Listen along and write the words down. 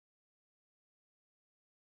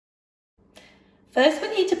First we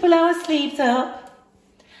need to pull our sleeves up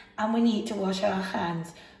and we need to wash our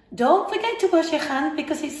hands. Don't forget to wash your hands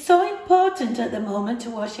because it's so important at the moment to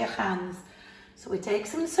wash your hands. So we take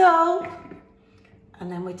some soap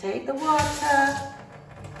and then we take the water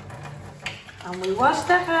and we wash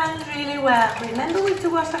the hands really well. Remember to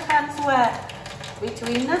wash the hands wet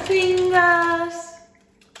between the fingers,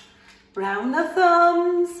 round the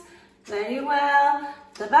thumbs, very well,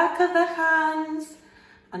 the back of the hands,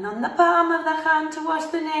 and on the palm of the hand to wash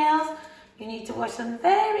the nails. You need to wash them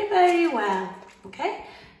very, very well, okay?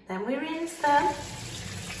 Then we rinse them,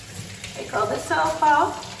 take all the soap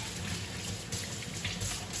off,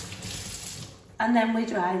 and then we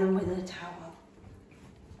dry them with a towel,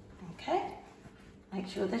 okay? Make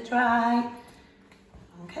sure they're dry,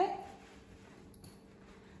 okay?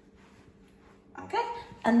 Okay,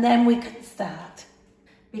 and then we can start.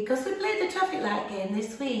 Because we played the traffic light game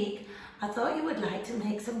this week, I thought you would like to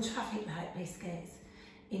make some traffic light biscuits.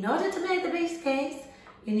 In order to make the biscuits,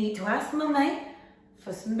 you need to ask Mummy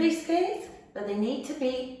for some biscuits, but they need to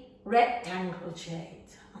be rectangle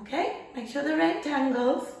shaped, okay? Make sure they're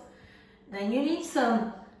rectangles. Then you need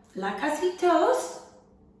some lacasitos.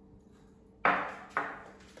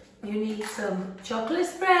 You need some chocolate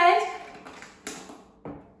spread.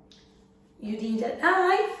 You need a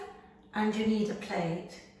knife and you need a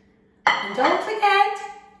plate. And don't forget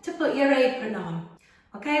to put your apron on.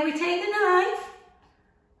 Okay, we take the knife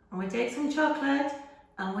and we take some chocolate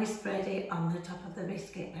and we spread it on the top of the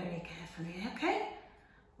biscuit very carefully, okay?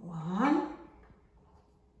 1,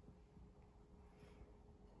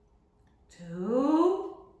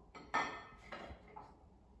 2,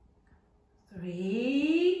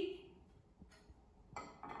 3,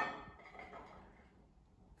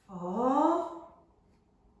 4,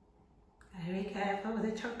 very careful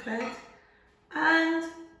with the chocolate, and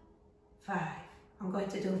 5. I'm going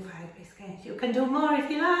to do 5 biscuits. You can do more if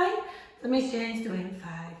you like, but Miss Jane's doing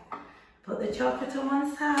 5. Put the chocolate on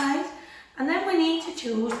one side, and then we need to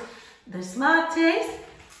choose the Smarties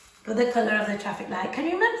for the colour of the traffic light. Can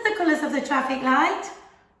you remember the colours of the traffic light?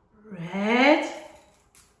 Red,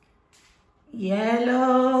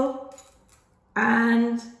 yellow,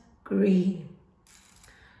 and green.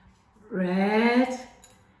 Red,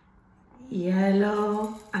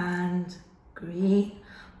 yellow, and green.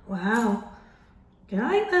 Wow, do you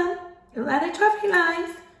like them? You like the traffic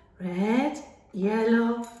lights? Red,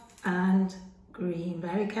 yellow, and green.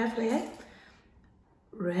 Very carefully, eh?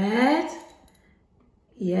 Red,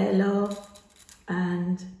 yellow,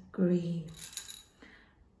 and green.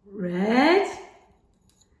 Red,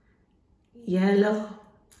 yellow,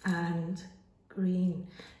 and green.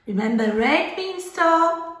 Remember, red means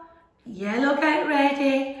stop, yellow get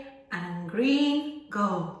ready, and green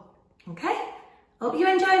go. Okay? Hope you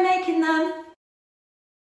enjoy making them.